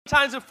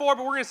Times before,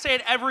 but we're going to say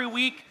it every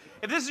week.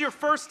 If this is your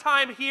first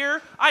time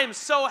here, I am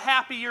so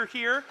happy you're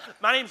here.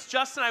 My name's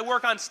Justin. I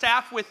work on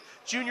staff with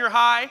junior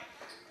high,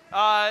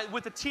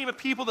 with a team of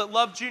people that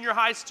love junior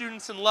high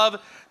students and love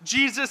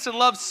Jesus and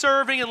love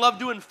serving and love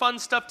doing fun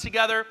stuff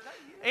together.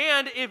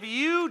 And if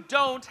you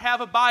don't have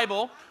a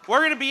Bible, we're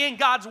going to be in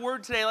God's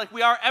Word today like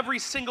we are every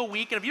single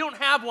week. And if you don't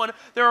have one,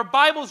 there are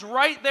Bibles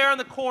right there in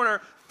the corner.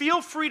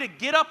 Feel free to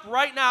get up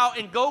right now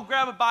and go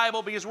grab a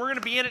Bible because we're going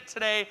to be in it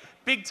today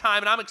big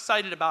time, and I'm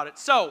excited about it.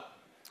 So,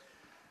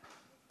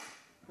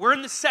 we're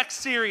in the sex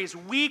series,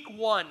 week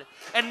 1.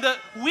 And the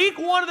week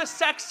 1 of the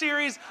sex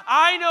series,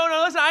 I know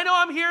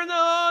I'm hearing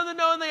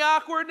the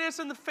awkwardness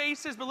and the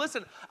faces, but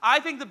listen, I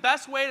think the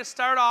best way to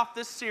start off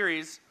this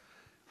series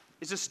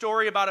is a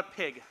story about a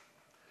pig.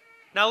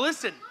 Now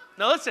listen.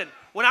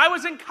 When I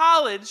was in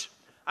college,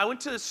 I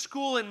went to a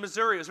school in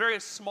Missouri. It was a very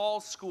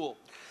small school.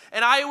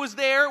 And I was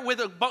there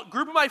with a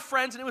group of my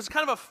friends, and it was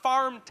kind of a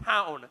farm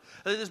town.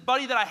 This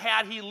buddy that I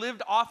had, he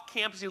lived off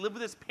campus. He lived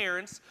with his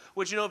parents,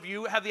 which, if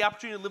you have the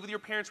opportunity to live with your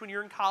parents when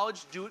you're in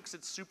college, do it because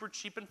it's super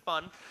cheap and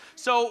fun.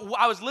 So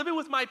I was living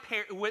with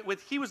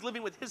he was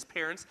living with his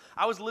parents.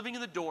 I was living in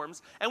the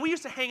dorms, and we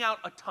used to hang out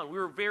a ton. We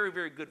were very,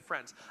 very good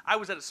friends. I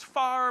was at his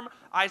farm.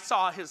 I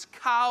saw his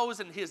cows,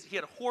 and he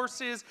had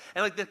horses,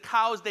 and the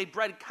cows, they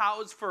bred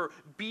cows for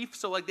beef,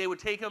 so they would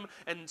take them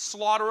and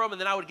slaughter them, and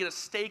then I would get a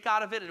steak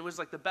out of it, and it was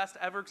the best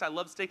ever because I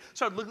love steak.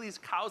 So I'd look at these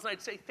cows and I'd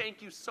say,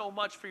 thank you so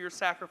much for your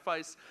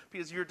sacrifice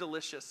because you're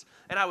delicious.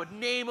 And I would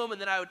name them,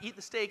 and then I would eat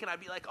the steak, and I'd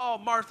be like, oh,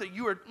 Martha,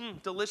 you are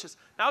delicious.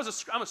 Now,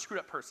 I'm a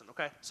screwed up person,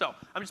 okay? So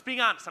I'm just being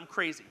honest. I'm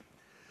crazy.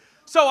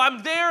 So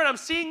I'm there, and I'm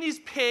seeing these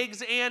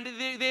pigs, and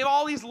they have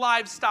all these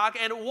livestock,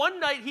 and one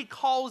night he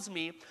calls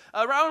me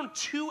around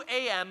 2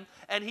 a.m.,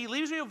 and he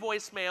leaves me a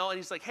voicemail, and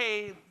he's like,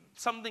 hey,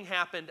 something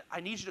happened.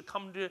 I need you to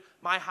come to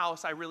my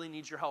house. I really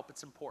need your help.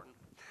 It's important.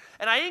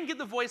 And I didn't get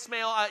the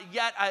voicemail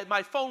yet.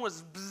 My phone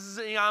was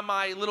buzzing on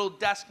my little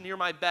desk near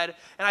my bed.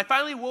 And I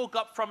finally woke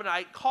up from it. And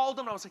I called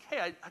him. And I was like,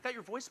 hey, I got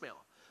your voicemail.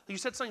 You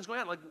said something's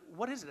going on.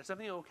 What is it? Is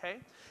everything okay?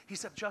 He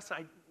said, Justin,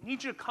 I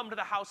need you to come to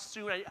the house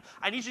soon.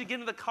 I need you to get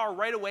into the car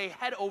right away.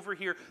 Head over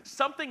here.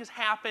 Something's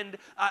happened.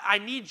 I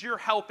need your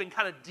help in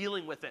kind of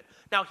dealing with it.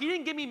 Now, he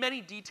didn't give me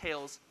many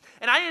details.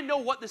 And I didn't know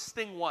what this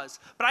thing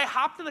was. But I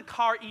hopped in the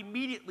car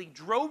immediately,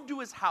 drove to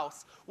his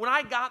house. When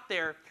I got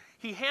there,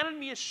 he handed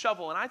me a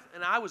shovel, and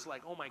I was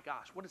like, oh my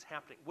gosh, what is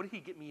happening? What did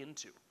he get me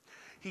into?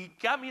 He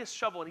got me a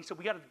shovel, and he said,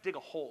 we got to dig a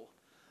hole.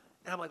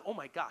 And I'm like, oh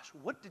my gosh,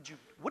 what did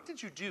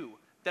you do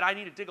that I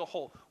need to dig a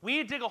hole? We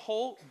need to dig a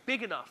hole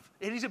big enough.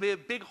 It needs to be a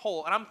big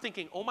hole. And I'm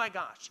thinking, oh my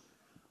gosh,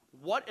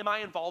 what am I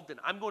involved in?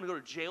 I'm going to go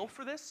to jail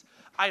for this.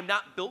 I am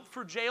not built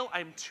for jail.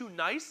 I'm too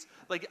nice.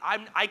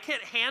 I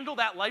can't handle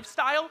that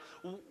lifestyle.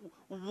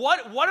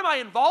 What am I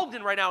involved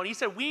in right now? And he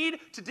said, we need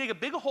to dig a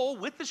big hole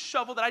with the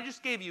shovel that I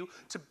just gave you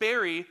to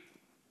bury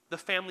the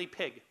family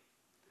pig.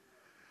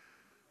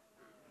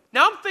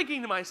 Now I'm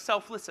thinking to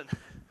myself, listen,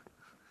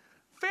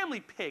 family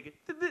pig,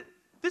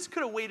 this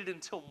could have waited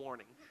until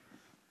morning.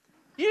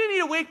 You didn't need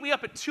to wake me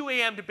up at 2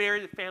 a.m. to bury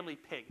the family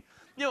pig.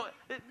 This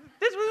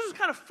was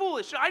kind of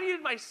foolish. I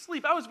needed my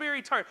sleep. I was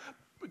very tired.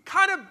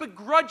 Kind of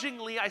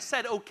begrudgingly, I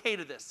said okay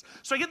to this.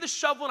 So I get the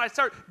shovel and I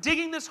start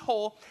digging this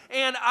hole,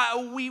 and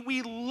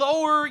we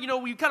lower,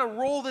 we kind of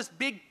roll this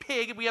big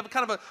pig, and we have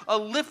kind of a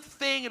lift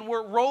thing, and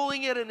we're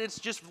rolling it, and it's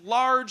just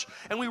large,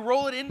 and we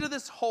roll it into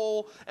this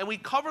hole, and we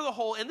cover the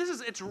hole, and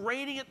it's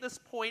raining at this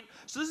point,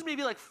 so this is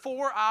maybe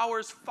 4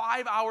 hours,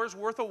 5 hours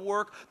worth of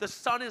work. The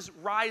sun is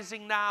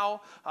rising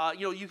now.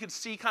 You can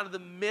see kind of the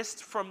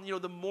mist from,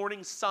 the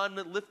morning sun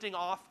lifting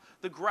off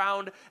the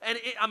ground, and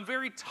I'm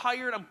very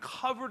tired. I'm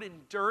covered in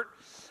dirt,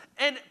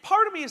 and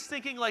part of me is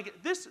thinking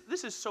this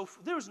is so.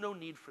 There was no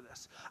need for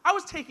this. I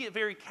was taking it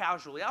very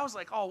casually. I was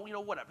like, oh,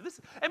 whatever.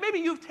 And maybe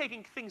you've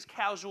taken things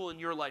casual in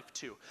your life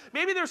too.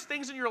 Maybe there's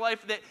things in your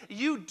life that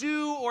you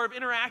do or have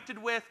interacted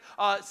with,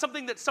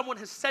 something that someone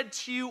has said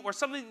to you or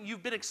something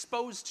you've been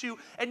exposed to,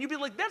 and you've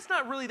been like, that's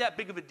not really that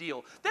big of a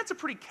deal. That's a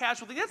pretty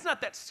casual thing. That's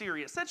not that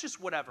serious. That's just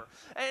whatever.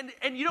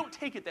 And you don't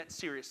take it that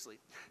seriously.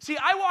 See,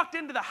 I walked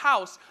into the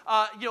house,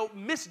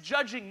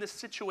 misjudging this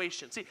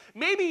situation. See,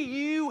 maybe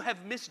you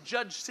have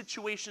misjudged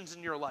situations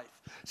in your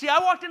life. See, I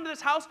walked into this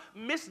house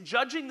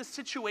misjudging the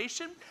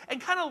situation and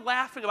kind of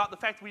laughing about the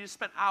fact that we just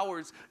spent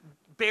hours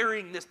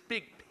burying this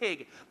big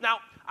pig. Now,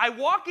 I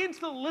walk into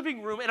the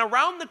living room, and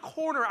around the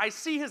corner, I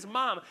see his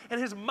mom,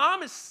 and his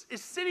mom is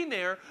sitting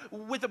there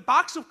with a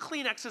box of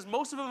Kleenexes.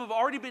 Most of them have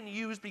already been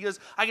used because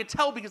I could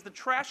tell because the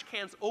trash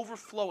can's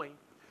overflowing.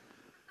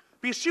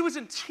 Because she was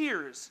in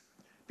tears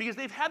because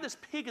they've had this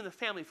pig in the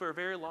family for a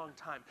very long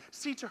time.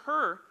 See, to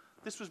her,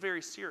 this was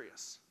very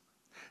serious.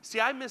 See,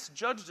 I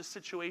misjudged the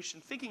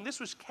situation thinking this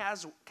was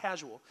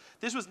casual.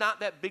 This was not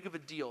that big of a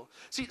deal.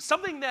 See,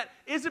 something that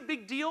is a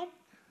big deal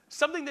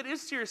something that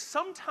is serious,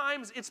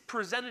 sometimes it's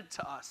presented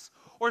to us.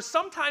 Or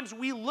sometimes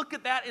we look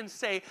at that and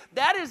say,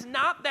 that is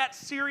not that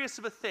serious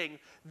of a thing.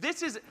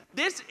 This is,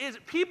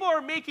 people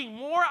are making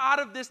more out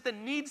of this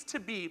than needs to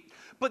be.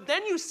 But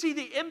then you see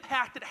the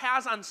impact it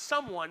has on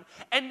someone,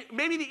 and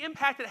maybe the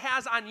impact it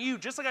has on you,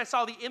 just like I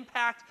saw the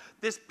impact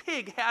this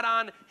pig had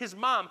on his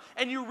mom.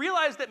 And you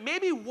realize that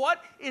maybe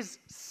what is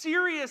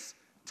serious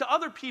to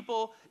other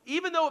people,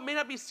 even though it may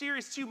not be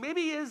serious to you,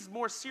 maybe is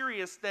more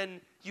serious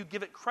than you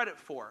give it credit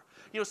for.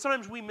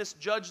 Sometimes we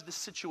misjudge the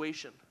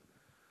situation.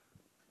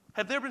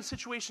 Have there been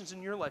situations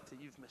in your life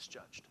that you've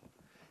misjudged?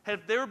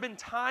 Have there been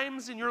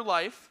times in your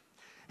life,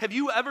 have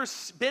you ever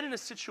been in a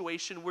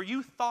situation where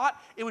you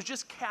thought it was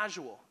just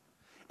casual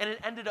and it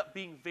ended up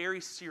being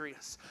very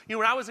serious?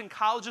 When I was in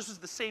college, this was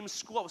the same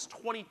school. I was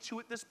 22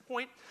 at this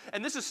point,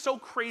 and this is so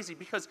crazy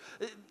because,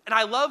 and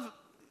I love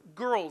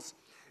girls,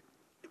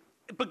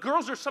 but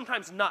girls are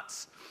sometimes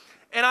nuts.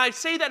 And I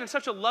say that in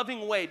such a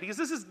loving way because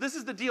this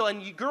is the deal.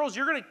 And girls,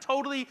 you're going to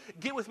totally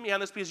get with me on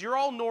this because you're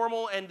all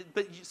normal,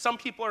 but some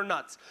people are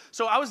nuts.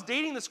 So I was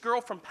dating this girl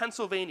from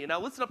Pennsylvania.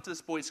 Now listen up to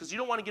this, boys, because you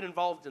don't want to get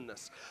involved in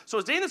this. So I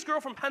was dating this girl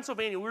from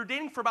Pennsylvania. We were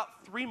dating for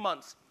about 3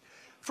 months.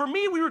 For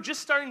me, we were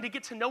just starting to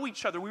get to know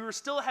each other. We were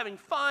still having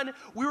fun.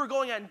 We were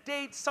going on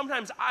dates.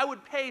 Sometimes I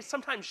would pay.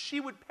 Sometimes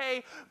she would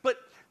pay. But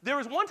there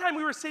was one time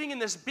we were sitting in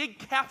this big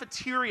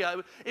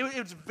cafeteria. It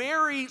was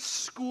very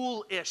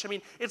school-ish. I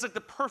mean, it's like the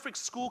perfect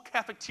school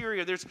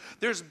cafeteria.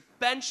 There's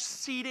bench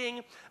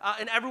seating,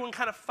 and everyone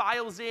kind of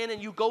files in,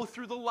 and you go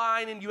through the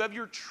line, and you have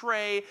your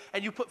tray,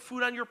 and you put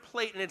food on your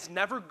plate, and it's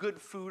never good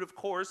food, of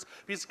course,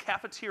 because it's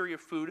cafeteria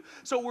food.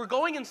 So we're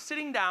going and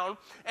sitting down,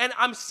 and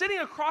I'm sitting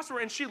across from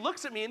her, and she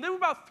looks at me, and there were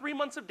about 3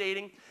 months of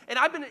dating, and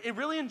I've been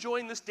really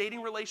enjoying this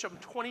dating relationship.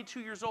 I'm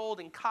 22 years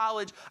old in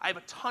college. I have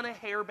a ton of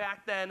hair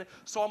back then,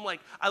 so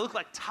I look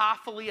like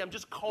Toffoli. I'm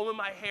just combing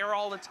my hair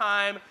all the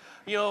time.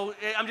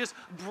 I'm just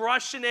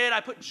brushing it.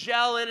 I put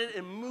gel in it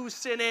and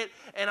mousse in it,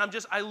 and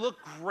I look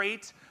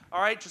great,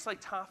 all right, just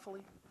like Toffoli.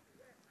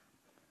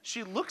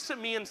 She looks at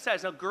me and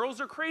says, now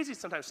girls are crazy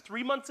sometimes.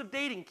 3 months of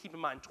dating, keep in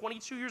mind,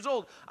 22 years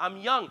old. I'm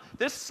young.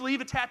 This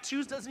sleeve of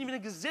tattoos doesn't even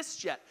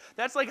exist yet.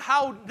 That's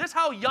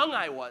how young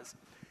I was.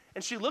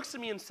 And she looks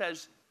at me and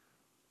says,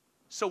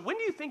 so when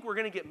do you think we're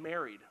going to get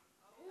married?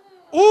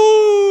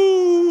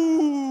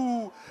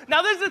 Ooh!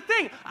 Now, there's the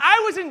thing.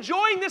 I was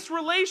enjoying this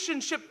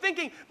relationship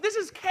thinking, this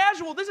is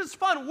casual, this is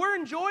fun, we're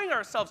enjoying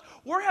ourselves,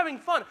 we're having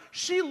fun.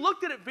 She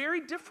looked at it very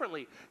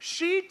differently.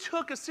 She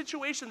took a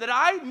situation that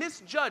I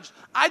misjudged,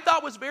 I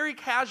thought was very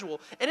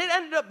casual, and it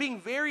ended up being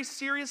very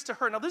serious to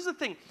her. Now, this is the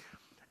thing,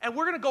 and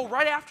we're going to go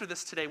right after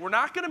this today. We're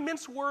not going to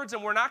mince words,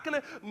 and we're not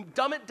going to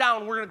dumb it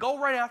down. We're going to go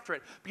right after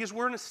it, because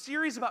we're in a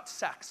series about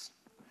sex.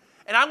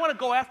 And I want to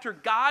go after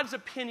God's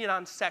opinion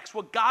on sex,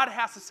 what God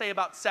has to say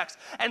about sex.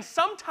 And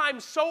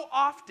sometimes, so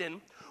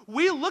often,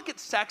 we look at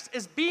sex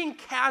as being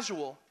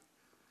casual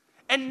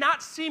and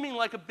not seeming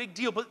like a big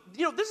deal. But,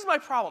 this is my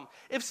problem.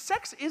 If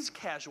sex is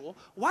casual,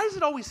 why does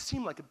it always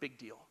seem like a big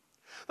deal?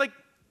 Like,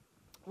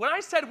 when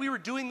I said we were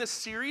doing this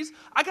series,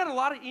 I got a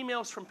lot of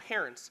emails from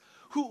parents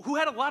who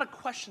had a lot of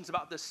questions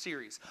about this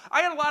series.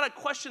 I had a lot of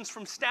questions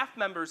from staff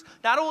members,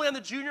 not only on the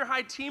junior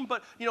high team,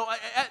 but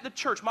at the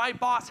church. My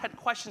boss had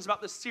questions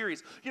about this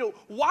series.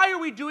 Why are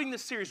we doing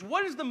this series?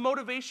 What is the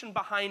motivation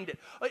behind it?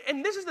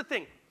 And this is the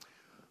thing.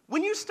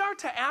 When you start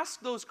to ask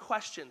those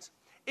questions,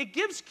 it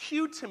gives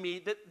cue to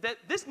me that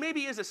this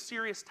maybe is a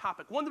serious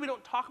topic, one that we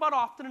don't talk about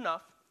often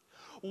enough,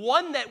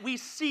 one that we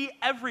see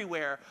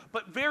everywhere,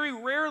 but very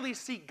rarely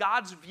see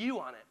God's view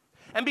on it.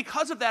 And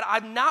because of that,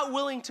 I'm not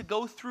willing to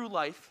go through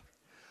life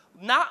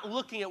not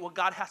looking at what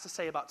God has to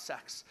say about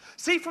sex.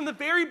 See, from the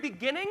very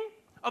beginning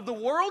of the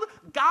world,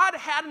 God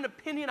had an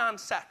opinion on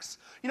sex.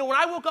 When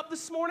I woke up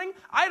this morning,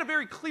 I had a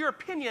very clear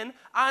opinion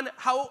on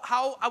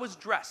how I was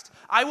dressed.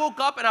 I woke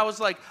up and I was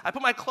like, I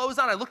put my clothes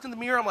on, I looked in the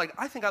mirror, I'm like,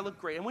 I think I look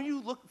great. And when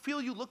you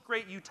feel you look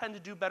great, you tend to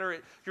do better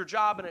at your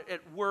job and at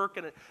work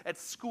and at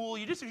school.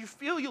 If you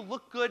feel you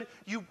look good,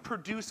 you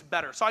produce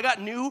better. So I got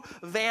new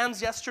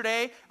Vans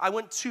yesterday. I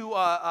went to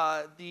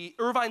the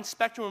Irvine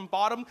Spectrum and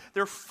bought them.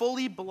 They're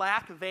fully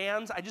black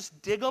Vans. I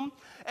just dig them.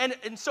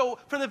 And so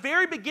from the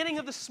very beginning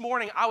of this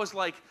morning, I was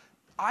like,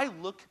 I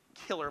look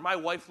killer. My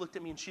wife looked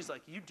at me and she's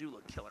like, you do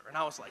look killer. And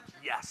I was like,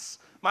 yes.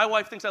 My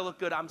wife thinks I look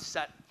good. I'm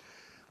set.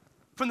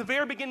 From the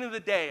very beginning of the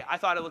day, I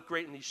thought I looked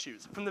great in these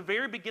shoes. From the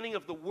very beginning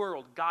of the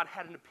world, God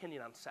had an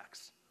opinion on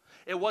sex.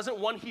 It wasn't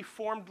one he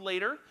formed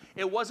later.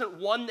 It wasn't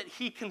one that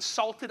he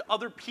consulted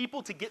other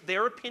people to get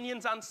their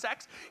opinions on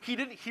sex. He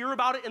didn't hear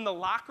about it in the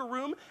locker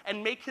room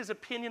and make his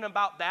opinion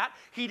about that.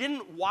 He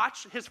didn't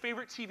watch his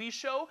favorite TV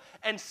show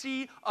and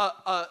see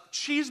a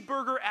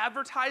cheeseburger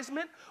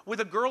advertisement with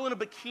a girl in a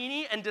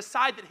bikini and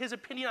decide that his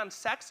opinion on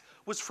sex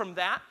was from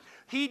that.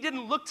 He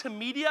didn't look to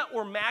media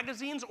or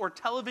magazines or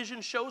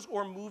television shows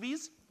or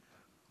movies.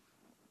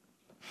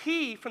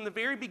 He, from the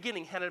very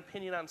beginning, had an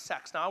opinion on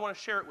sex. Now, I want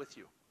to share it with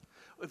you.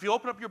 If you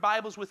open up your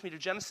Bibles with me to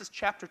Genesis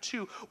chapter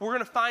 2, we're going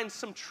to find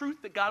some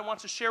truth that God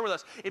wants to share with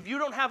us. If you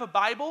don't have a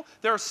Bible,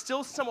 there are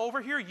still some over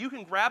here. You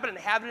can grab it and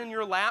have it in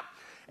your lap.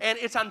 and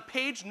it's on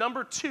page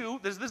number 2.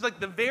 This is like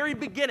the very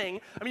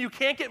beginning. I mean, you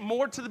can't get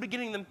more to the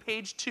beginning than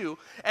page 2.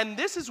 And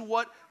this is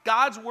what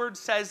God's word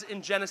says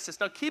in Genesis.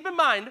 Now, keep in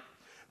mind,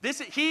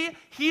 he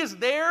is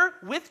there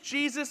with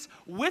Jesus,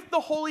 with the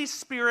Holy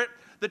Spirit,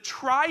 the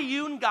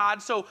triune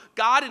God. So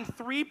God in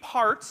 3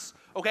 parts,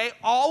 okay,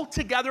 all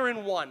together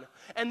in one.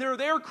 And they're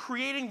there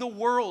creating the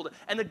world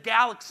and the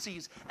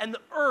galaxies and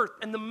the earth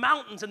and the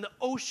mountains and the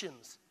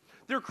oceans.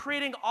 They're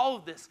creating all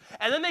of this.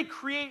 And then they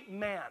create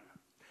man.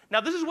 Now,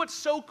 this is what's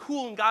so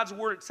cool in God's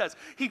word. It says,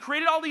 he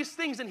created all these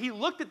things, and he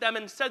looked at them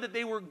and said that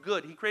they were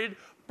good. He created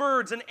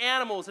birds and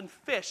animals and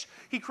fish.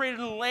 He created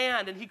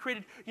land, and he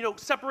created,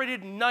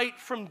 separated night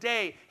from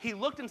day. He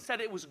looked and said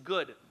it was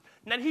good.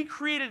 And then he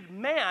created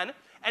man,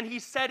 and he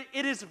said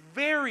it is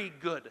very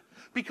good,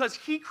 because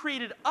he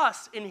created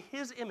us in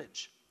his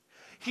image.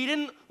 He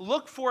didn't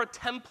look for a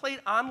template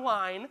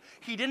online.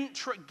 He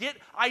didn't get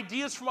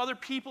ideas from other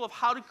people of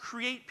how to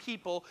create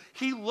people.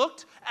 He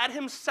looked at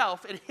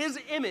himself, at his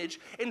image,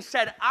 and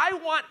said, I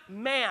want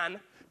man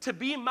to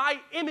be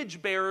my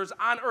image bearers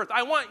on earth.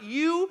 I want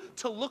you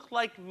to look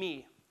like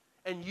me,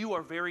 and you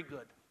are very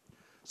good.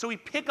 So we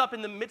pick up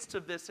in the midst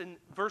of this in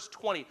verse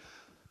 20.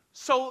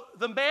 So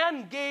the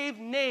man gave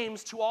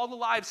names to all the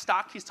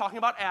livestock. He's talking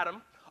about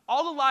Adam.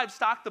 All the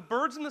livestock, the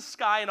birds in the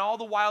sky, and all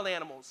the wild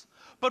animals.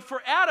 But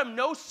for Adam,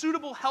 no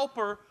suitable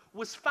helper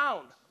was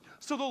found.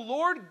 So the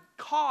Lord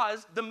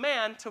caused the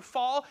man to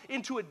fall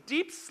into a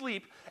deep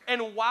sleep,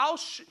 and while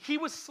he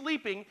was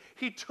sleeping,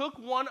 he took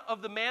one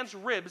of the man's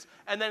ribs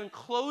and then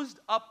closed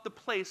up the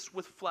place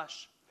with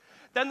flesh.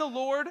 Then the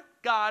Lord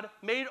God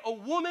made a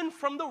woman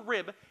from the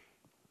rib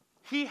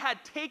he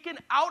had taken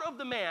out of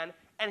the man,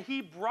 and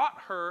he brought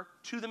her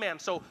to the man.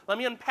 So let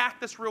me unpack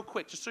this real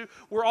quick, just so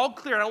we're all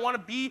clear. I don't want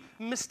to be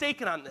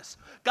mistaken on this.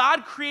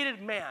 God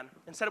created man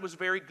and said it was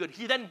very good.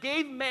 He then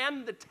gave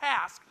man the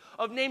task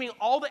of naming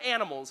all the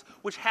animals,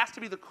 which has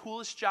to be the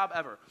coolest job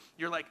ever.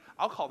 You're like,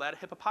 I'll call that a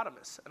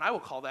hippopotamus, and I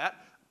will call that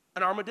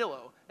an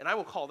armadillo, and I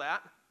will call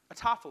that a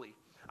toffoli.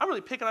 I'm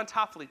really picking on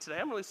toffoli today.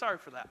 I'm really sorry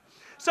for that.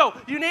 So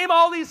you name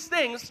all these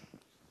things,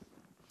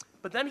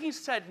 but then he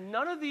said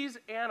none of these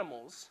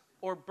animals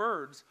or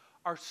birds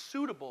are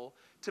suitable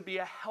to be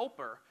a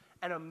helper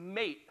and a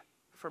mate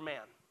for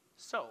man.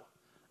 So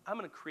I'm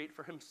going to create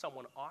for him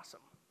someone awesome,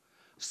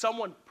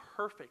 someone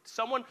perfect,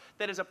 someone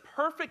that is a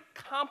perfect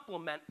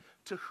complement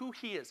to who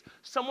he is,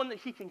 someone that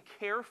he can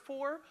care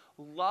for,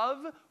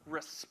 love,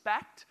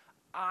 respect,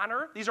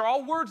 honor. These are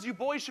all words you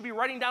boys should be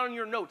writing down in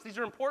your notes. These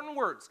are important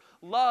words.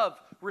 Love,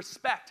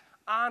 respect,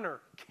 honor,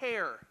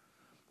 care.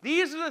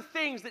 These are the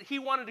things that he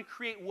wanted to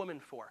create woman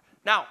for.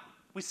 Now,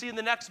 we see in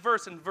the next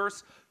verse, in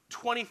verse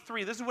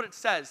 23, this is what it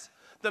says.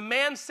 The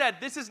man said,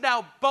 this is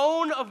now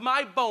bone of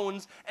my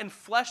bones and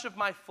flesh of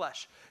my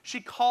flesh.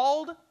 She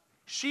shall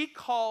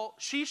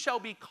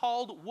be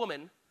called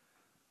woman,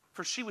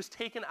 for she was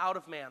taken out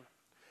of man.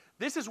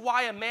 This is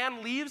why a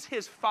man leaves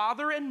his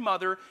father and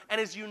mother and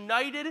is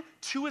united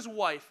to his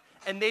wife,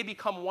 and they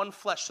become one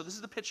flesh. So this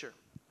is the picture.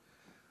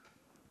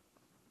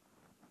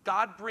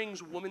 God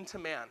brings woman to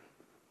man,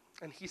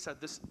 and he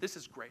said, this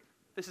is great.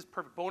 This is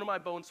perfect. Bone of my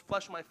bones,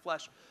 flesh of my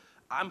flesh.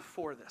 I'm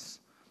for this.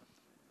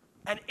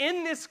 And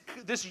in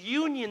this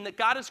union that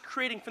God is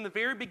creating from the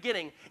very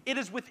beginning, it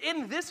is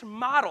within this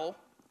model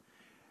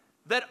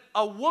that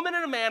a woman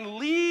and a man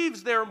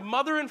leaves their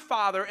mother and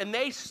father and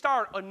they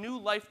start a new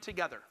life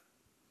together.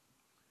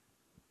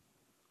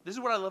 This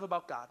is what I love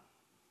about God.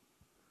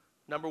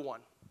 Number one,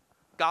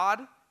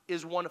 God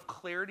is one of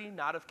clarity,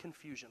 not of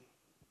confusion.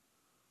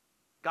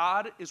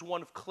 God is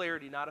one of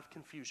clarity, not of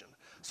confusion.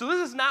 So this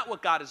is not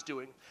what God is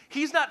doing.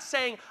 He's not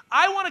saying,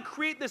 I want to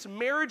create this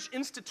marriage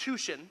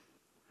institution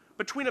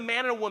between a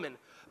man and a woman,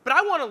 but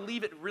I want to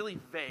leave it really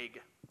vague.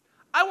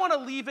 I want to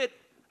leave it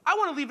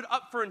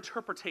up for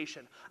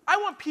interpretation. I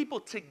want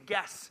people to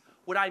guess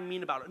what I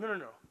mean about it.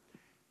 No.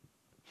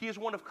 He is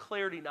one of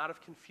clarity, not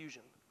of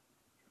confusion.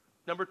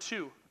 Number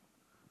two,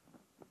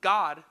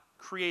 God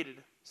created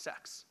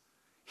sex.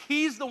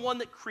 He's the one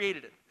that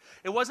created it.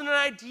 It wasn't an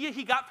idea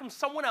he got from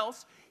someone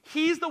else.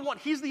 He's the one.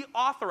 He's the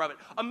author of it.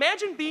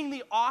 Imagine being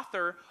the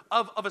author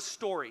of a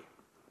story,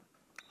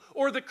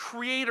 or the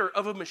creator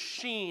of a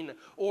machine,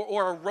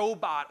 or a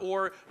robot,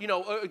 or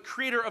a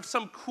creator of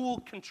some cool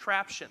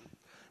contraption.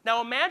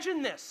 Now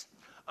imagine this.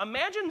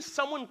 Imagine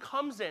someone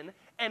comes in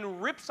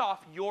and rips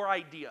off your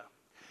idea,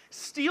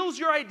 steals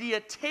your idea,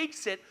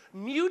 takes it,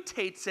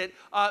 mutates it,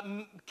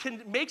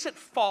 makes it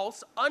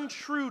false,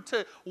 untrue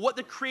to what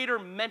the creator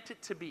meant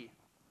it to be.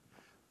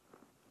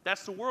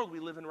 That's the world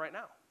we live in right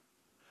now.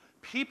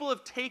 People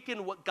have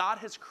taken what God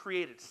has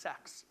created,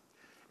 sex,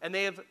 and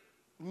they have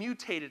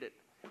mutated it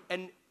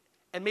and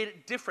made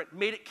it different,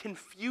 made it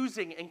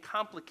confusing and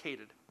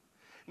complicated.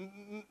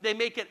 They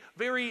make it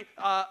very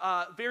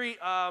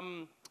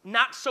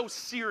not so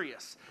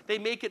serious. They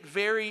make it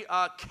very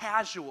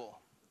casual.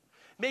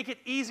 Make it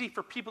easy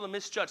for people to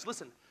misjudge.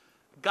 Listen,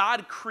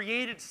 God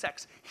created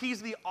sex.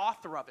 He's the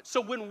author of it. So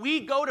when we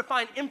go to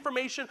find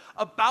information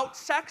about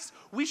sex,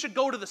 we should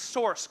go to the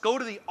source, go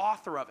to the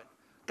author of it.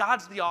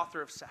 God's the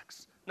author of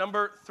sex.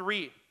 Number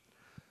three,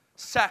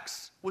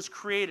 sex was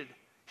created.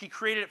 He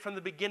created it from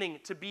the beginning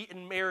to be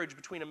in marriage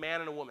between a man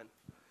and a woman.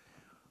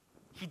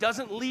 He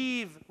doesn't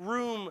leave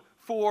room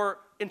for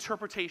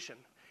interpretation.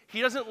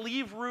 He doesn't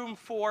leave room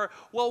for,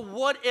 well,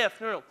 what if?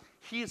 No.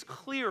 He is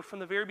clear from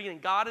the very beginning.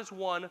 God is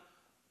one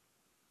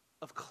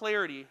of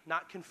clarity,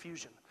 not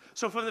confusion.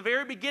 So from the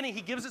very beginning,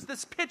 he gives us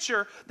this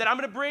picture that I'm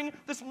going to bring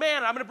this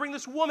man, I'm going to bring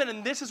this woman,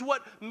 and this is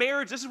what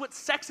marriage, this is what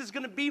sex is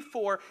going to be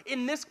for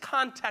in this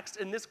context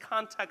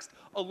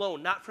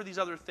alone, not for these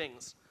other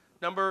things.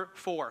 Number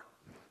 4.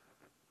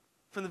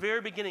 From the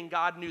very beginning,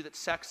 God knew that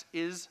sex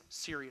is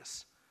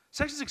serious.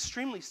 Sex is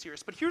extremely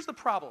serious, but here's the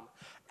problem.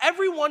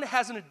 Everyone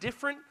has a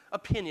different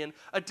opinion,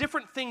 a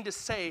different thing to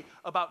say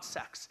about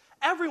sex.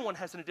 Everyone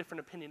has a different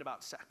opinion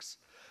about sex.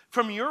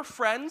 From your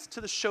friends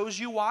to the shows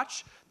you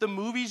watch, the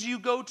movies you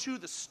go to,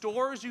 the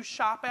stores you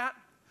shop at.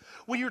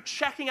 When you're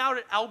checking out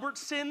at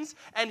Albertsons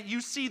and you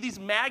see these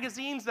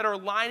magazines that are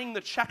lining the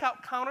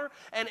checkout counter,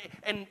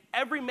 and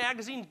every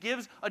magazine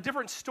gives a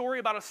different story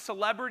about a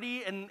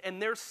celebrity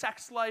and their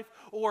sex life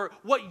or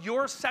what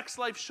your sex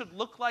life should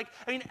look like.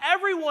 I mean,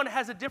 everyone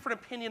has a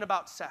different opinion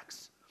about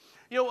sex.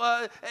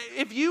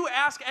 If you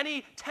ask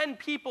any 10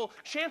 people,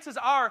 chances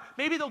are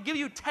maybe they'll give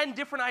you 10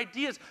 different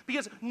ideas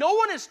because no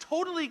one is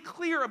totally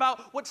clear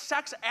about what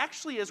sex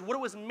actually is, what it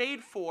was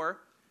made for,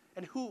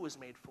 and who it was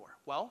made for.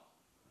 Well,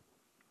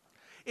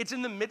 it's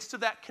in the midst of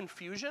that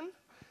confusion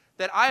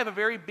that I have a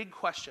very big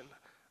question,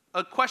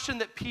 a question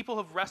that people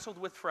have wrestled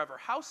with forever.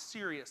 How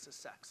serious is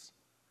sex?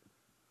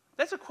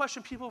 That's a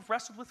question people have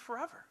wrestled with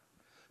forever.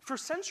 For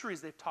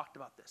centuries, they've talked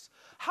about this.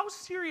 How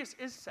serious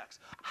is sex?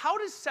 How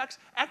does sex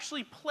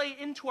actually play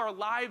into our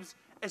lives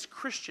as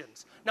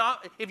Christians? Now,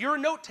 if you're a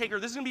note taker,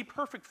 this is going to be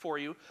perfect for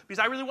you because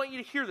I really want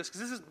you to hear this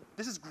because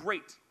this is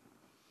great.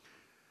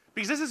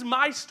 Because this is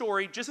my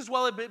story just as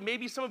well as it may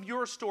be some of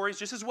your stories,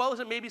 just as well as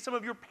it may be some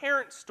of your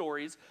parents'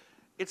 stories.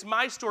 It's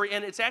my story,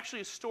 and it's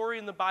actually a story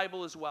in the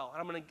Bible as well.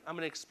 And I'm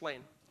going to explain.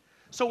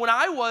 So when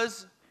I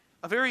was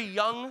a very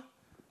young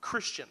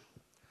Christian,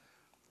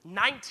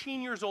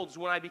 19 years old is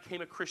when I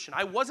became a Christian.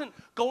 I wasn't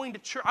going to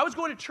church. I was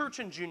going to church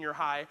in junior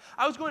high.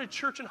 I was going to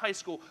church in high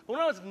school. But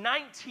when I was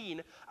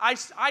 19,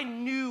 I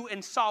knew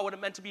and saw what it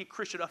meant to be a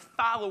Christian, a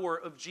follower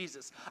of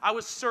Jesus. I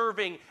was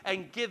serving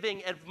and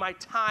giving of my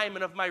time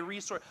and of my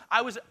resource.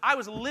 I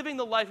was living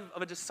the life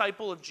of a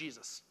disciple of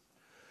Jesus.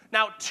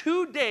 Now,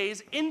 2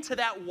 days into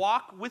that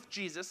walk with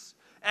Jesus,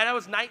 and I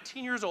was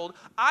 19 years old,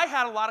 I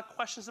had a lot of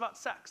questions about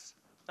sex.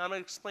 And I'm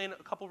going to explain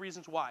a couple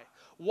reasons why.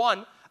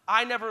 One,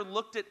 I never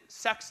looked at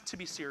sex to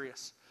be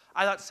serious.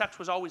 I thought sex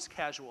was always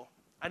casual.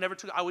 I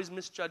always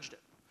misjudged it.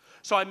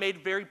 So I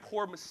made very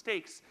poor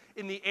mistakes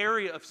in the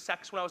area of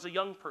sex when I was a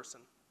young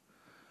person.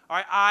 All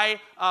right,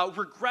 I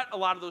regret a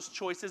lot of those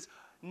choices,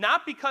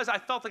 not because I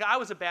felt like I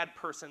was a bad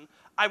person.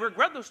 I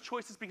regret those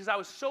choices because I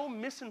was so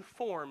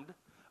misinformed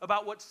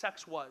about what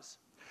sex was.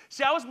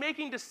 See, I was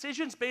making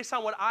decisions based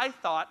on what I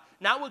thought,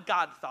 not what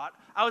God thought.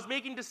 I was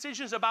making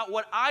decisions about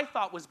what I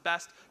thought was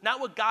best, not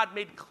what God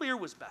made clear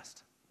was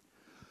best.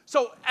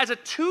 So as a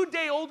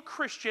 2-day-old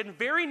Christian,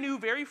 very new,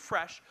 very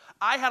fresh,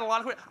 I had a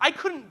lot of, I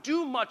couldn't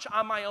do much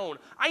on my own.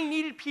 I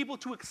needed people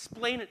to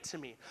explain it to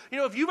me. You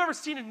know, if you've ever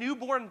seen a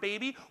newborn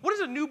baby, what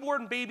does a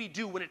newborn baby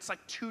do when it's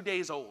like 2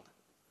 days old?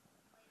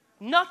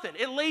 Nothing.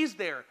 It lays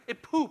there.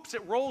 It poops.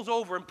 It rolls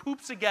over and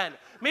poops again.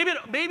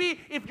 Maybe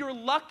if you're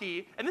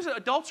lucky, and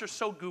adults are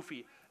so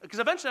goofy, because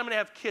eventually I'm going to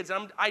have kids,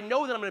 and I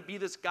know that I'm going to be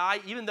this guy,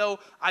 even though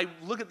I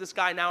look at this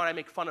guy now and I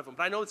make fun of him,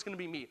 but I know it's going to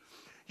be me.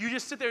 You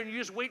just sit there and you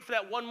just wait for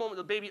that one moment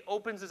the baby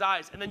opens his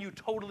eyes, and then you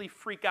totally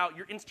freak out.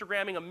 You're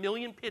Instagramming a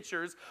million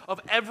pictures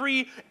of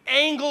every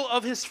angle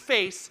of his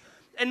face.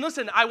 And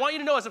listen, I want you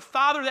to know as a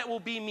father that will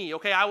be me,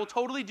 okay? I will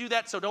totally do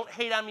that, so don't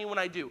hate on me when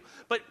I do.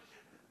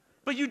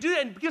 But you do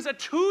that because a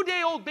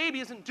 2-day-old baby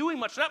isn't doing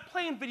much. They're not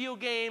playing video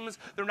games.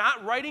 They're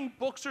not writing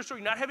books or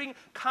stories. You're not having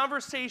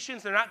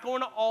conversations. They're not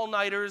going to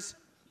all-nighters.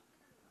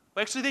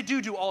 Well, actually, they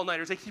do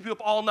all-nighters. They keep you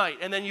up all night,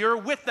 and then you're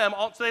with them,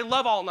 so they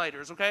love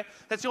all-nighters, okay?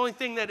 That's the only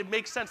thing that it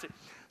makes sense.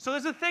 So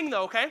there's a thing,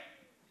 though, okay?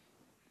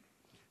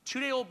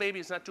 2-day-old baby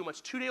is not doing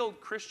much.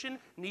 2-day-old Christian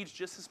needs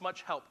just as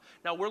much help.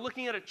 Now, we're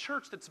looking at a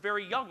church that's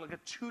very young, like a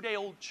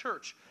 2-day-old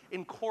church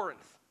in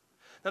Corinth.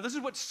 Now, this is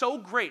what's so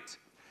great.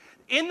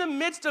 In the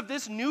midst of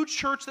this new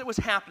church that was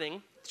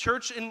happening,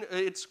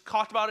 it's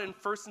talked about in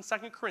 1st and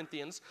 2nd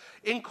Corinthians,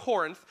 in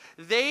Corinth,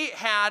 they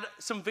had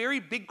some very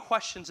big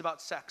questions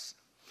about sex.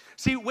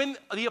 See, when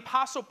the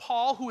Apostle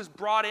Paul, who was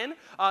brought in,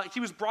 he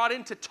was brought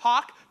in to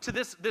talk to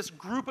this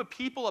group of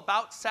people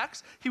about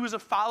sex. He was a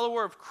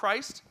follower of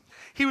Christ.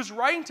 He was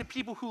writing to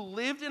people who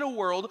lived in a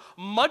world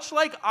much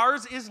like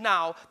ours is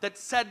now that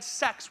said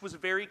sex was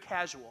very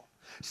casual.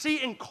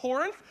 See, in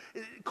Corinth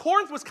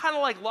was kind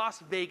of like Las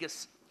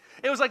Vegas.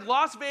 It was like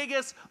Las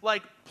Vegas,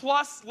 like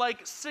plus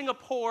like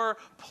Singapore,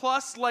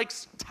 plus like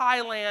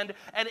Thailand,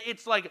 and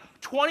it's like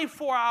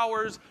 24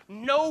 hours,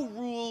 no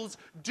rules,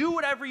 do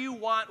whatever you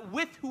want,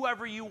 with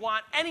whoever you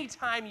want,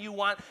 anytime you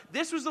want.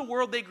 This was the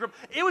world they grew up.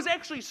 It was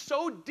actually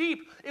so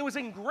deep, it was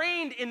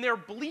ingrained in their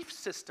belief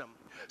system.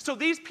 So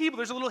these people,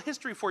 there's a little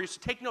history for you, so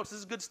take notes. This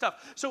is good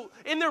stuff. So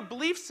in their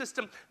belief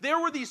system, there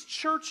were these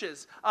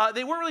churches.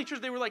 They weren't really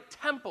churches, they were like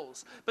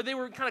temples, but they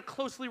were kind of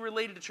closely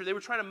related to church. They were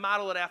trying to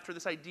model it after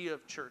this idea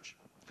of church.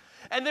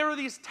 And there were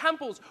these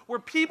temples where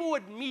people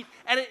would meet,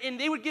 and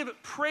they would give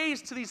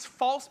praise to these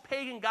false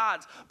pagan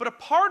gods. But a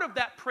part of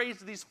that praise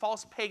to these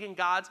false pagan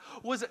gods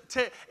was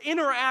to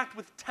interact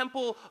with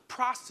temple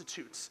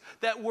prostitutes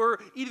that were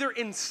either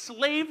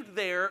enslaved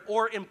there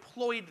or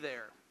employed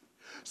there.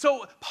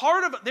 So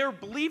part of their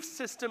belief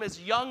system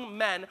as young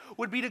men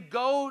would be to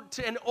go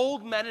to, and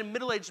old men and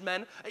middle-aged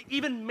men,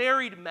 even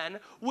married men,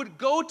 would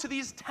go to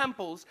these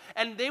temples,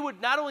 and they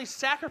would not only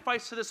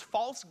sacrifice to this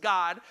false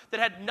god that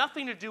had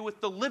nothing to do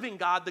with the living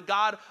God, the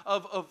God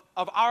of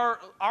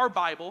our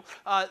Bible.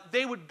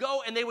 They would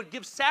go and they would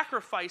give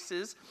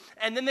sacrifices,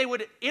 and then they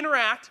would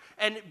interact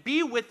and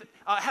be with,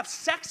 have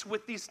sex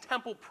with these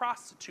temple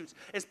prostitutes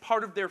as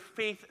part of their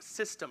faith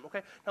system.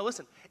 Okay, now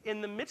listen,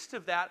 in the midst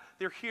of that,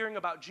 they're hearing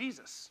about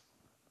Jesus.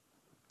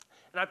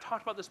 And I've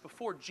talked about this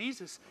before.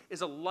 Jesus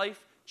is a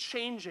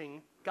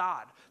life-changing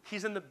God.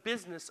 He's in the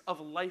business of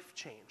life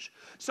change.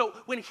 So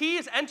when he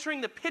is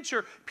entering the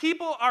picture,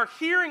 people are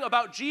hearing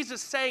about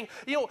Jesus saying,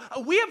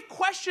 we have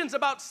questions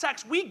about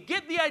sex. We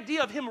get the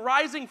idea of him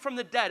rising from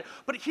the dead.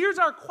 But here's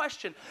our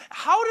question.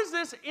 How does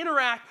this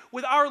interact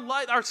with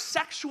our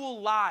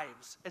sexual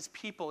lives as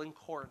people in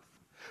Corinth?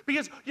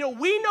 Because,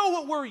 we know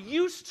what we're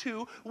used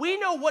to. We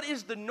know what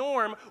is the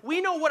norm.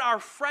 We know what our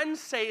friends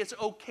say is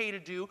okay to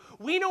do.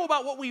 We know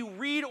about what we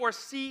read or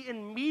see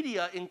in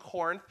media in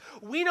Corinth.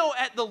 We know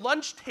at the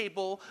lunch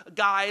table,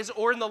 guys,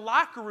 or in the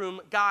locker room,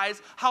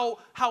 guys, how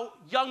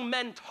young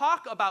men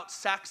talk about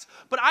sex.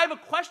 But I have a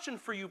question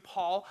for you,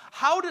 Paul.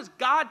 How does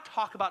God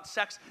talk about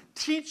sex?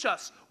 Teach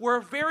us. We're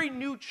a very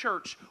new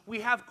church. We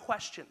have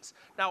questions.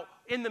 Now,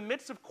 in the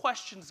midst of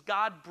questions,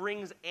 God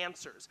brings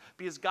answers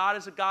because God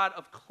is a God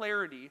of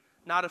clarity,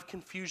 not of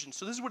confusion.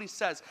 So this is what he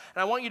says,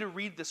 and I want you to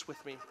read this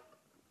with me.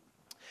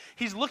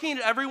 He's looking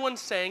at everyone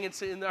saying,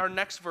 it's in our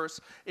next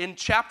verse, in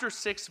chapter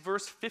 6,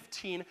 verse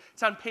 15.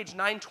 It's on page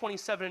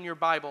 927 in your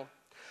Bible.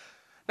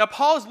 Now,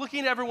 Paul is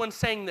looking at everyone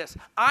saying this.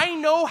 I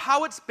know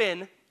how it's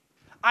been.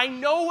 I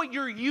know what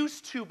you're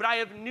used to, but I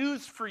have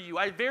news for you.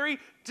 I have very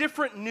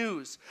different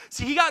news.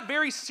 See, he got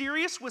very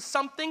serious with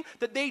something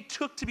that they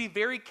took to be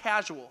very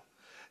casual.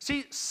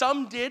 See,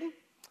 some did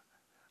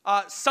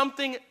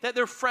something that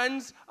their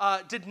friends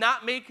did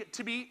not make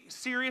to be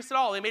serious at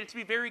all. They made it to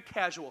be very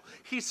casual.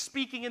 He's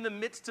speaking in the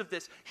midst of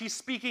this. He's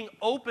speaking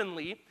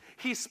openly.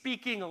 He's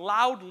speaking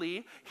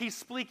loudly. He's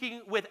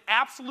speaking with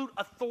absolute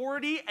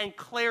authority and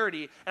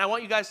clarity. And I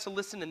want you guys to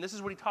listen, and this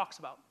is what he talks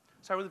about.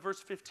 Start with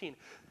verse 15.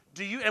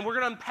 And we're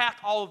going to unpack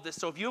all of this.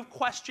 So if you have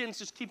questions,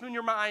 just keep them in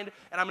your mind,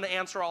 and I'm going to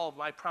answer all of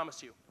them, I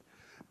promise you.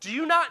 Do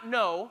you not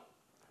know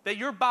that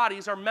your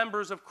bodies are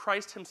members of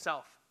Christ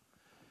himself?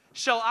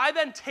 Shall I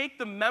then take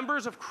the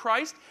members of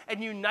Christ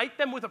and unite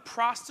them with a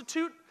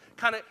prostitute,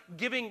 kind of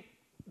giving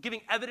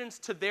evidence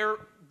to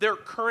their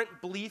current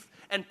belief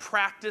and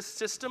practice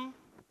system?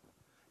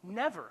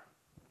 Never.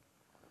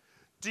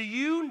 Do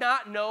you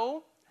not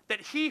know that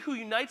he who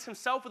unites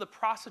himself with a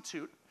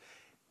prostitute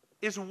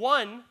is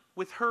one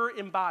with her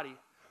in body?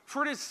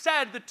 For it is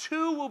said, the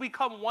two will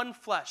become one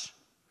flesh.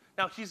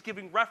 Now, he's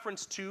giving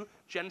reference to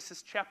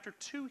Genesis chapter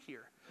 2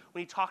 here,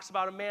 when he talks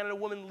about a man and a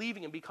woman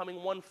leaving and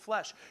becoming one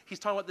flesh. He's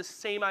talking about the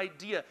same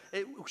idea.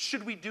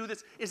 Should we do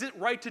this? Is it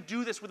right to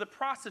do this with a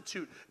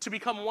prostitute, to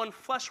become one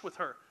flesh with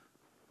her?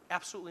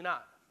 Absolutely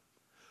not.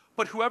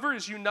 But whoever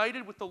is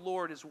united with the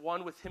Lord is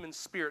one with him in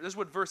spirit. This is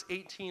what verse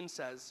 18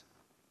 says.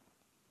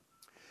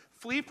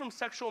 Flee from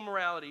sexual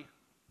immorality.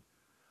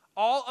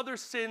 All other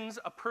sins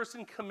a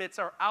person commits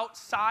are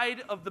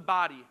outside of the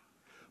body,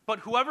 but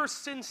whoever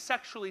sins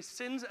sexually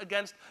sins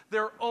against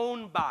their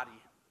own body.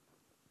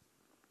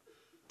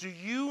 Do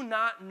you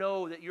not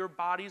know that your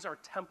bodies are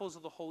temples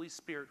of the Holy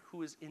Spirit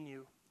who is in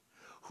you,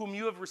 whom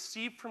you have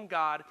received from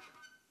God?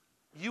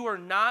 You are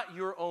not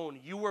your own.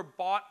 You were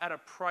bought at a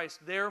price.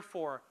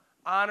 Therefore,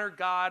 honor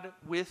God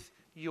with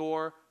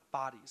your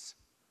bodies.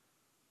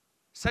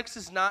 Sex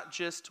is not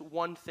just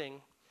one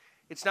thing.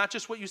 It's not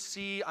just what you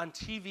see on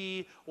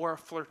TV or a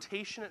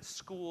flirtation at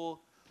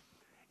school.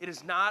 It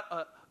is not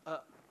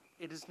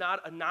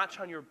a notch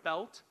on your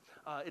belt.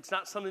 It's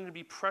not something to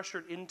be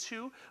pressured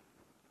into.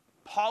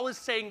 Paul is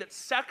saying that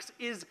sex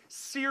is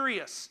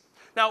serious.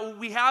 Now,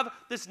 we have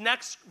this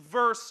next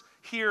verse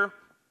here.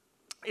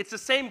 It's the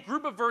same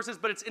group of verses,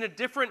 but it's in a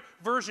different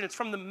version. It's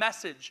from the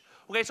Message.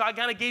 Okay, so I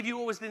kind of gave you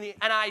what was in the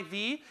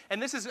NIV,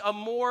 and this is a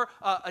more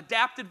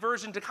adapted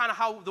version to kind of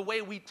how the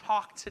way we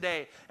talk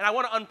today. And I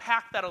want to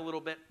unpack that a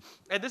little bit.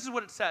 And this is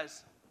what it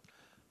says.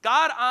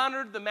 God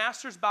honored the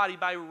master's body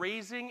by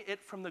raising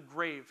it from the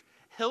grave.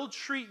 He'll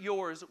treat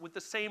yours with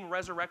the same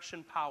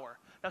resurrection power.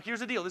 Now,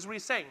 here's the deal. This is what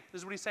he's saying.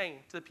 This is what he's saying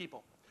to the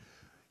people.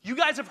 You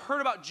guys have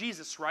heard about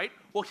Jesus, right?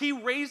 Well, he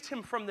raised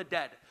him from the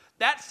dead.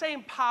 That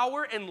same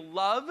power and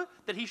love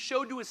that he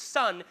showed to his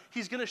son,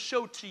 he's going to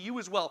show to you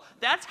as well.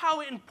 That's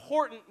how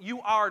important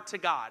you are to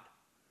God.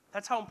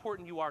 That's how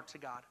important you are to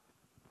God.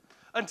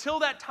 Until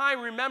that time,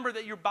 remember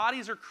that your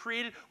bodies are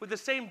created with the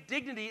same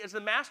dignity as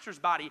the master's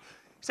body,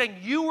 saying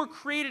you were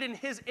created in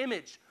his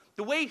image.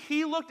 The way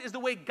he looked is the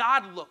way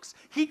God looks.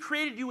 He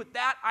created you with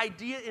that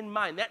idea in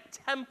mind, that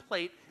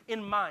template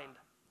in mind.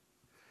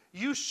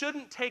 You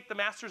shouldn't take the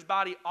master's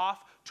body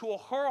off to a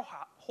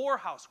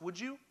whorehouse, would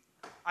you?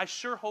 I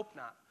sure hope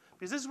not.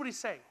 Because this is what he's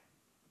saying.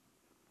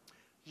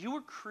 You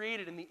were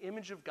created in the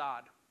image of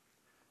God,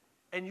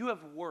 and you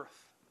have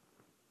worth.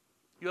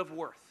 You have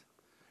worth.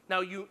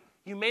 Now, you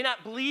may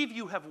not believe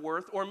you have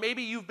worth, or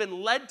maybe you've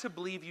been led to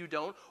believe you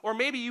don't, or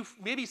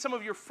maybe some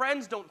of your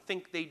friends don't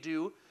think they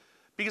do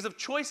because of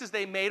choices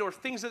they made or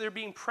things that they're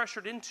being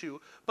pressured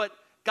into. But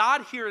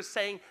God here is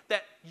saying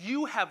that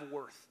you have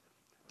worth,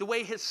 the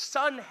way his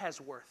son has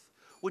worth.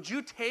 Would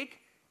you take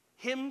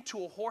him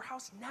to a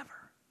whorehouse? Never.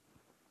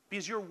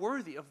 Because you're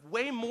worthy of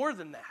way more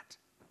than that.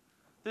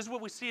 This is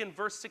what we see in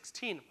verse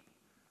 16.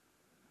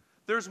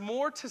 There's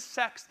more to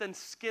sex than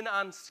skin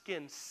on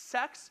skin.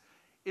 Sex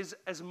is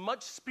as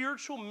much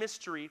spiritual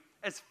mystery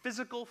as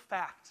physical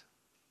fact.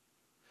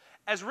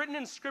 As written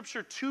in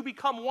Scripture, two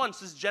become one.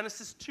 This is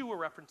Genesis 2 we're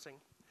referencing.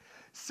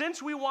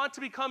 Since we want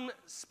to become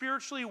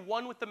spiritually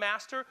one with the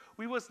Master,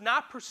 we must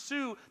not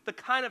pursue the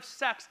kind of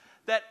sex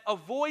that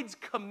avoids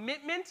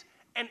commitment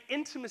and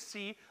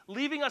intimacy,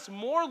 leaving us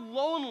more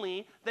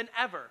lonely than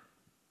ever.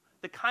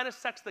 The kind of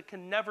sex that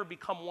can never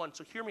become one.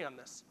 So hear me on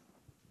this.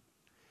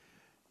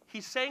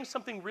 He's saying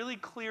something really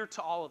clear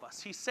to all of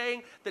us. He's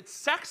saying that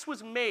sex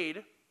was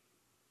made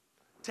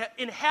to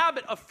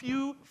inhabit a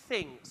few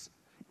things: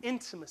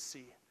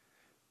 intimacy,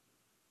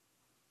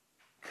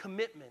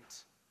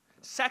 commitment.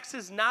 Sex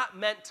is not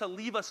meant to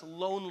leave us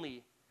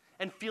lonely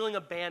and feeling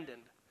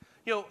abandoned.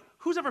 You know,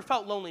 who's ever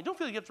felt lonely? Don't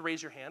feel like you have to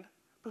raise your hand,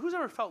 but who's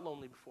ever felt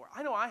lonely before?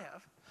 I know I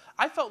have.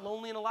 I felt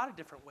lonely in a lot of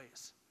different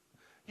ways.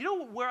 You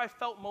know where I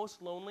felt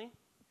most lonely?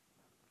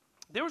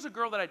 There was a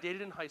girl that I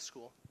dated in high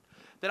school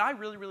that I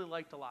really, really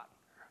liked a lot.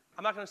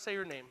 I'm not going to say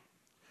her name.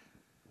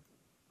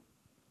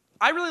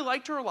 I really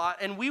liked her a lot,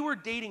 and we were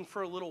dating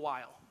for a little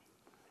while.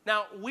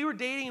 Now, we were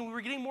dating, and we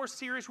were getting more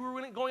serious. We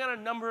were going on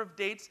a number of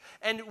dates,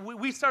 and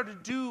we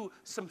started to do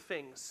some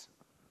things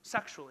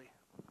sexually.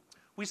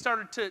 We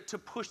started to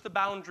push the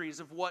boundaries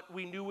of what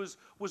we knew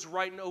was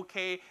right and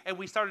okay, and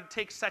we started to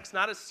take sex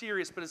not as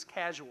serious, but as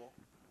casual.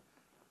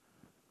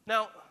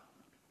 Now,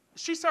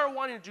 she started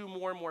wanting to do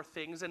more and more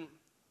things, and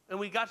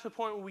we got to the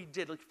point where we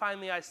did. Like,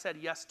 finally, I said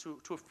yes to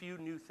a few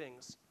new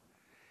things.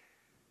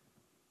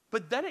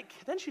 But then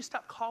she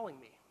stopped calling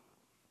me.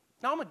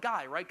 Now, I'm a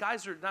guy, right?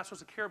 Guys are not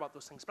supposed to care about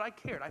those things, but I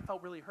cared. I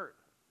felt really hurt.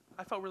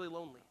 I felt really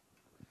lonely.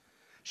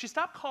 She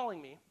stopped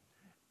calling me,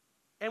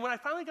 and when I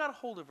finally got a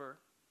hold of her,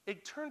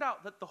 it turned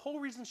out that the whole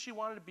reason she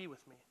wanted to be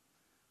with me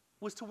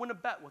was to win a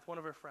bet with one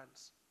of her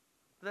friends.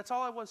 That's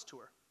all I was to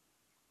her.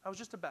 I was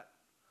just a bet.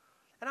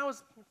 And I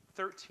was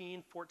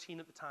 13, 14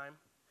 at the time,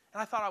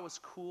 and I thought I was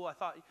cool. I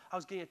thought I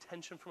was getting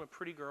attention from a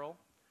pretty girl,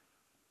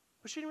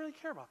 but she didn't really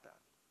care about that.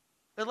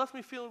 It left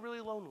me feeling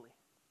really lonely.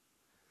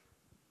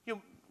 You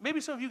know,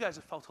 maybe some of you guys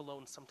have felt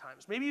alone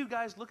sometimes. Maybe you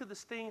guys look at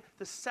this thing,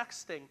 the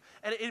sex thing,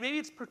 and maybe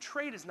it's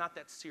portrayed as not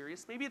that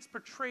serious. Maybe it's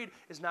portrayed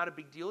as not a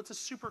big deal. It's a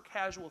super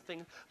casual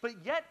thing. But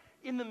yet,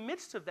 in the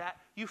midst of that,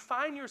 you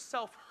find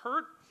yourself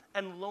hurt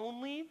and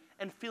lonely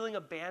and feeling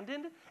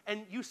abandoned.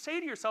 And you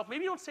say to yourself,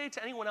 maybe you don't say it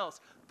to anyone else,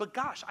 but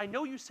gosh, I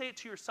know you say it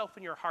to yourself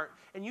in your heart.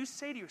 And you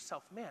say to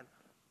yourself, man,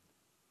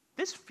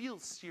 this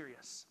feels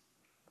serious.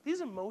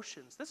 These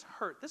emotions, this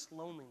hurt, this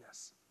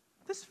loneliness,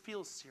 this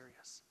feels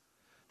serious.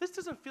 This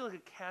doesn't feel like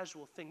a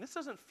casual thing. This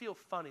doesn't feel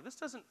funny. This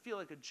doesn't feel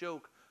like a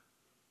joke.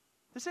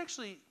 This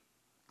actually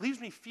leaves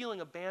me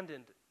feeling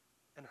abandoned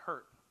and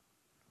hurt.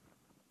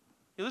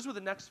 You know, this is what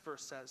the next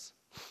verse says.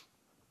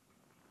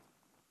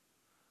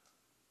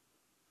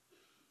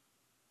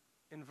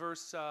 In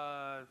verse,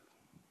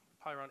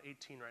 probably around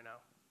 18 right now.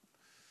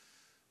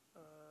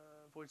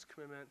 Avoids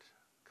commitment,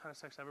 kind of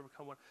sex never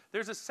become one.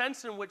 There's a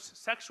sense in which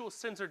sexual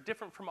sins are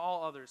different from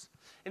all others.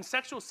 In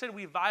sexual sin,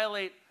 we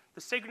violate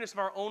the sacredness of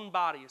our own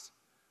bodies.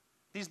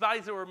 These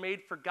bodies that were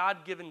made for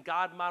God-given,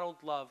 God-modeled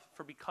love,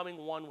 for becoming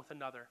one with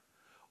another.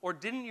 Or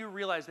didn't you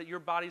realize that your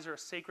bodies are a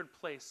sacred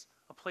place,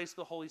 a place of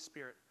the Holy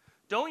Spirit?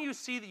 Don't you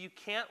see that you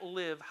can't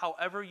live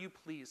however you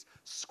please,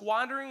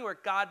 squandering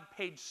what God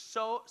paid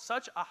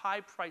such a high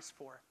price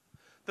for?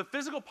 The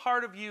physical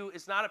part of you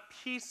is not a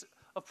piece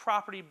of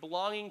property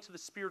belonging to the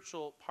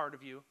spiritual part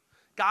of you.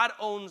 God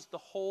owns the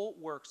whole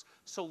works,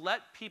 so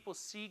let people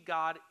see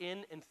God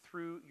in and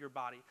through your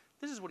body.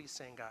 This is what he's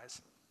saying,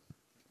 guys.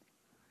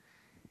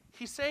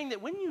 He's saying that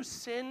when you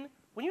sin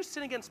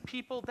against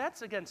people,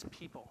 that's against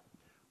people.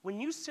 When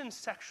you sin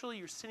sexually,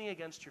 you're sinning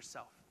against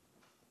yourself.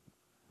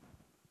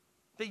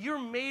 That you're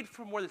made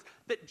for more than this.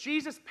 That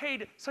Jesus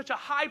paid such a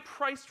high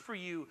price for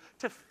you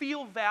to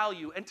feel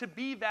value and to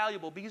be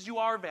valuable because you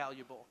are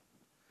valuable.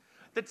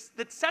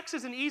 That sex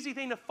is an easy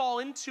thing to fall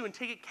into and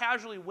take it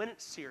casually when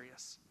it's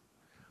serious.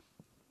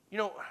 You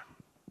know,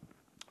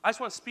 I just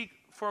want to speak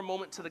for a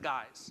moment to the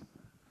guys.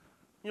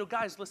 You know,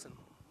 guys, listen.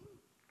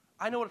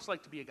 I know what it's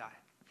like to be a guy.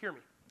 Hear me.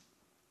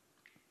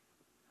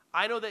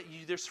 I know that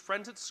there's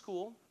friends at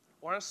school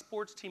or on a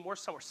sports team or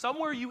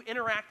somewhere you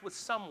interact with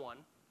someone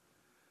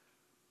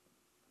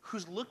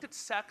who's looked at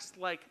sex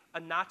like a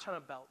notch on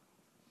a belt.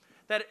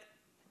 That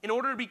in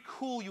order to be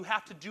cool, you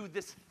have to do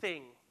this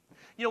thing.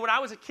 You know, when I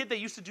was a kid, they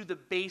used to do the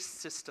base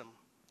system,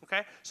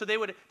 okay? So they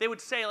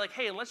would say, like,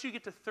 hey, unless you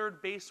get to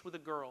third base with a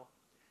girl,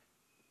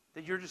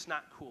 that you're just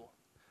not cool.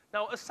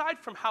 Now, aside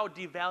from how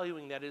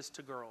devaluing that is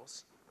to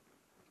girls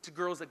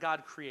that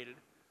God created,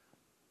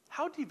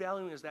 how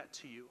devaluing is that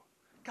to you?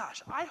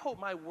 Gosh, I hope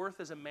my worth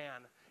as a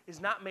man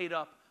is not made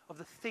up of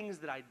the things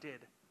that I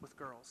did with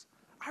girls.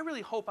 I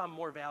really hope I'm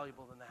more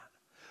valuable than that.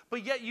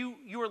 But yet you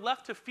are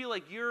left to feel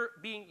like you're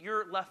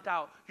left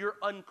out, you're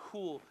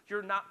uncool,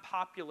 you're not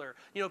popular.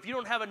 You know, if you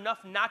don't have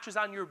enough notches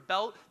on your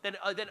belt, then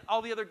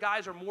all the other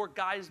guys are more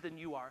guys than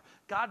you are.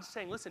 God's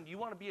saying, listen, you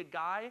want to be a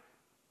guy?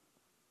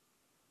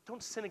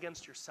 Don't sin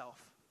against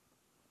yourself.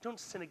 Don't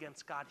sin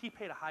against God. He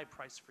paid a high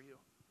price for you.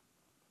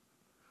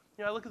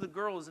 You know, I look at the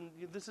girls, and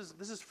this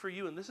is for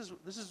you, and this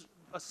is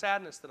a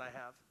sadness that I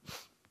have.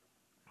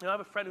 You know, I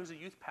have a friend who's a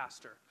youth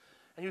pastor,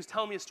 and he was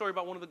telling me a story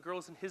about one of the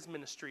girls in his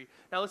ministry.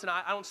 Now, listen,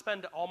 I don't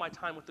spend all my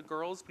time with the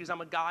girls because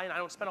I'm a guy, and I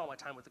don't spend all my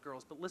time with the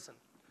girls. But listen,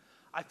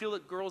 I feel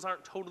that girls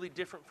aren't totally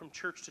different from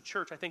church to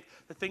church. I think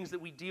the things that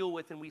we deal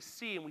with and we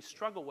see and we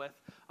struggle with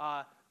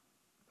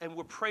and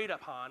we're preyed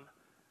upon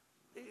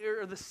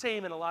are the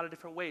same in a lot of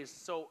different ways.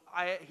 So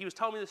he was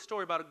telling me this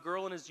story about a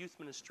girl in his youth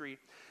ministry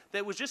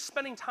that was just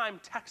spending time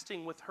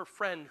texting with her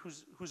friend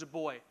who's a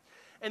boy.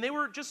 And they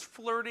were just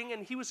flirting,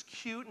 and he was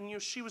cute,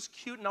 and she was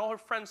cute, and all her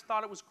friends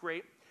thought it was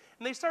great.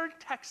 And they started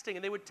texting,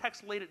 and they would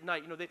text late at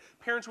night. You know,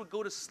 parents would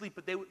go to sleep,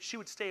 but she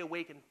would stay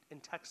awake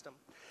and text them.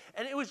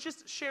 And it was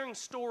just sharing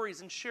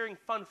stories and sharing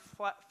fun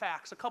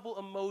facts, a couple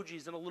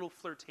emojis, and a little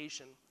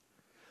flirtation.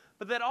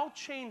 But that all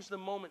changed the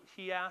moment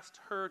he asked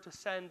her to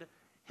send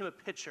him a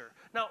picture.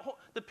 Now,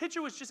 the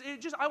picture was just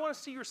I want to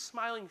see your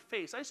smiling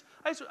face. I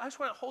just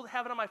want to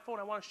have it on my phone.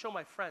 I want to show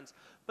my friends.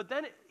 But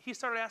then he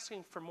started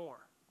asking for more.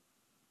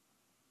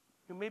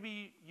 You know,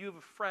 maybe you have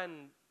a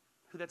friend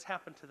who that's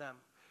happened to them,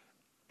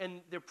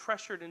 and they're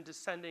pressured into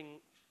sending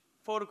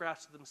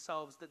photographs of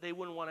themselves that they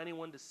wouldn't want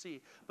anyone to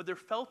see. But they're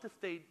felt if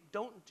they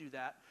don't do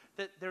that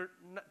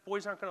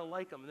boys aren't going to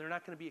like them, and they're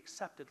not going to be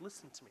accepted.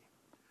 Listen to me.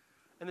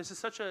 And this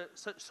is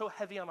so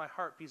heavy on my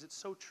heart because it's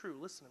so true.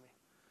 Listen to me.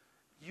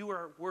 You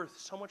are worth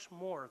so much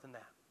more than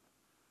that.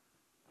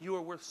 You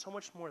are worth so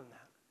much more than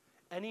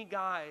that. Any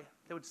guy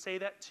that would say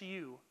that to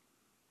you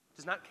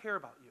does not care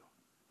about you.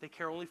 They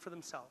care only for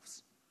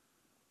themselves.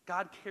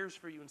 God cares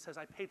for you and says,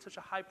 I paid such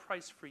a high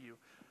price for you.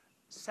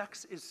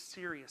 Sex is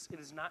serious. It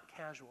is not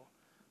casual.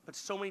 But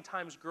so many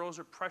times girls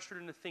are pressured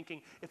into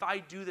thinking, if I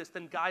do this,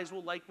 then guys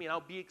will like me and I'll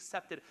be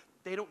accepted.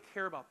 They don't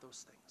care about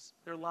those things.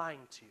 They're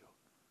lying to you.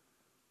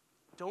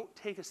 Don't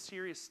take a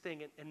serious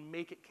thing and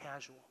make it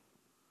casual.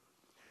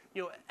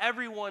 You know,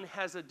 everyone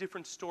has a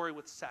different story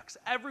with sex.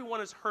 Everyone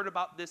has heard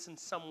about this in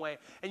some way.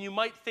 And you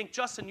might think,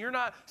 Justin, you're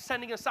not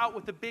sending us out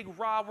with the big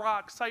rah-rah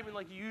excitement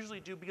like you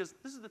usually do, because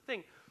this is the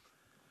thing.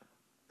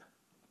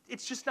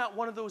 It's just not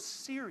one of those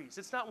series.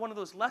 It's not one of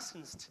those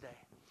lessons today.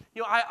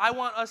 You know, I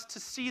want us to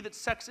see that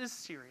sex is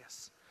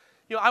serious.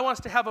 You know, I want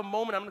us to have a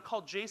moment. I'm going to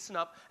call Jason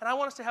up, and I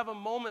want us to have a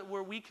moment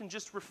where we can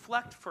just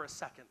reflect for a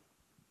second.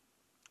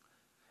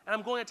 And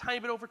I'm going a tiny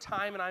bit over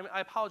time, and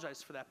I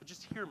apologize for that, but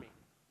just hear me.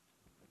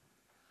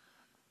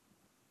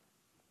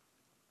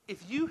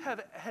 If you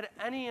have had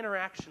any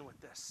interaction with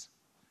this,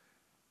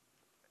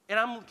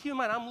 and keep in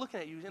mind, I'm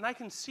looking at you, and I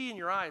can see in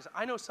your eyes,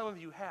 I know some of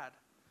you had.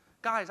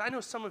 Guys, I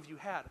know some of you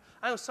had.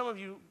 I know some of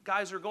you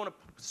guys are going to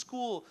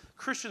school,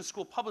 Christian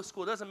school, public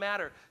school, it doesn't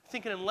matter,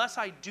 thinking unless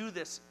I do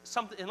this,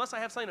 unless I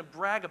have something to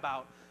brag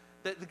about,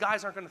 that the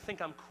guys aren't going to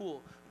think I'm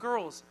cool.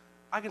 Girls,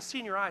 I can see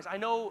in your eyes, I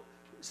know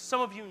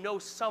some of you know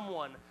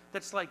someone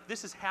that's like,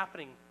 this is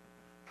happening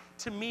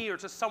to me or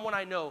to someone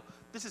I know.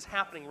 This is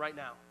happening right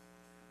now.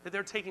 That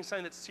they're taking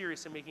something that's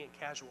serious and making it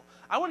casual.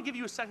 I want to give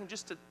you a second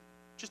just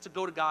to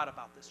go to God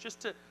about this, just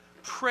to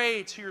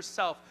pray to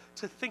yourself,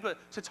 to think about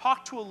it, to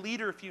talk to a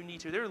leader if you need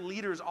to. There are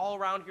leaders all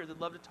around here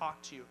that love to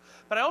talk to you.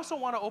 But I also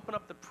want to open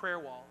up the prayer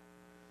wall.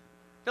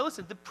 Now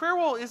listen, the prayer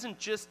wall isn't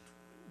just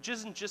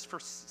for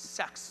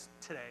sex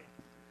today.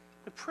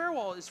 The prayer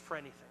wall is for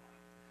anything.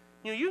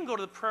 You know, you can go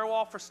to the prayer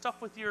wall for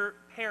stuff with your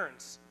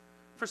parents,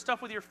 for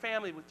stuff with your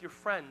family, with your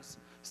friends,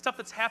 stuff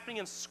that's happening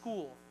in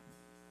school.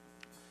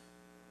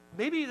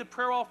 Maybe the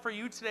prayer wall for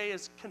you today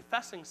is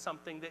confessing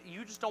something that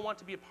you just don't want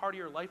to be a part of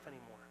your life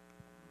anymore.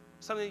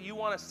 Something that you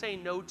want to say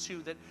no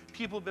to, that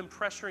people have been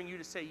pressuring you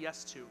to say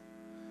yes to.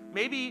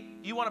 Maybe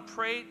you want to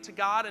pray to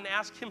God and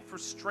ask Him for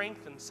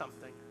strength in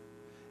something.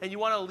 And you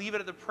want to leave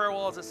it at the prayer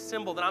wall as a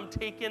symbol that I'm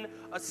taking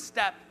a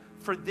step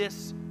for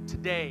this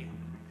today.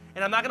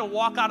 And I'm not going to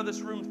walk out of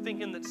this room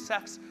thinking that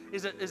sex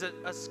is a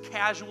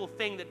casual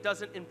thing that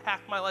doesn't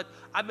impact my life.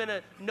 I'm going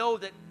to know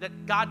that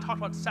God talked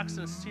about sex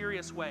in a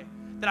serious way.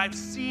 That I've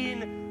seen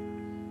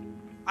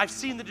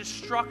the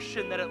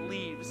destruction that it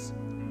leaves.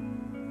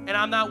 And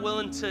I'm not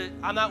willing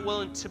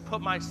to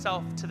put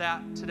myself to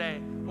that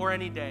today or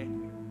any day.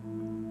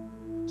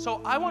 So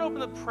I want to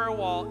open the prayer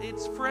wall.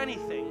 It's for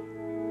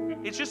anything.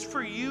 It's just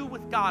for you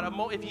with God.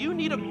 If you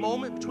need a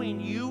moment between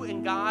you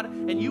and God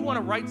and you want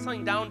to write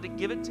something down to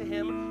give it to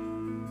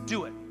him,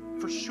 do it.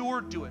 For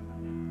sure, do it.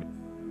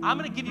 I'm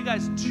going to give you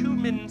guys 2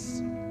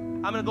 minutes.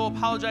 I'm going to go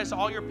apologize to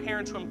all your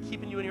parents who I'm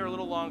keeping you in here a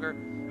little longer.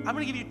 I'm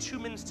going to give you 2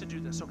 minutes to do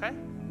this, okay?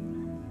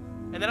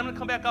 And then I'm going to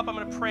come back up. I'm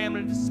going to pray. I'm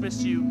going to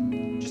dismiss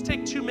you. Just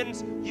take 2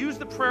 minutes. Use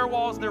the prayer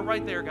walls. They're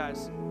right there,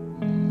 guys.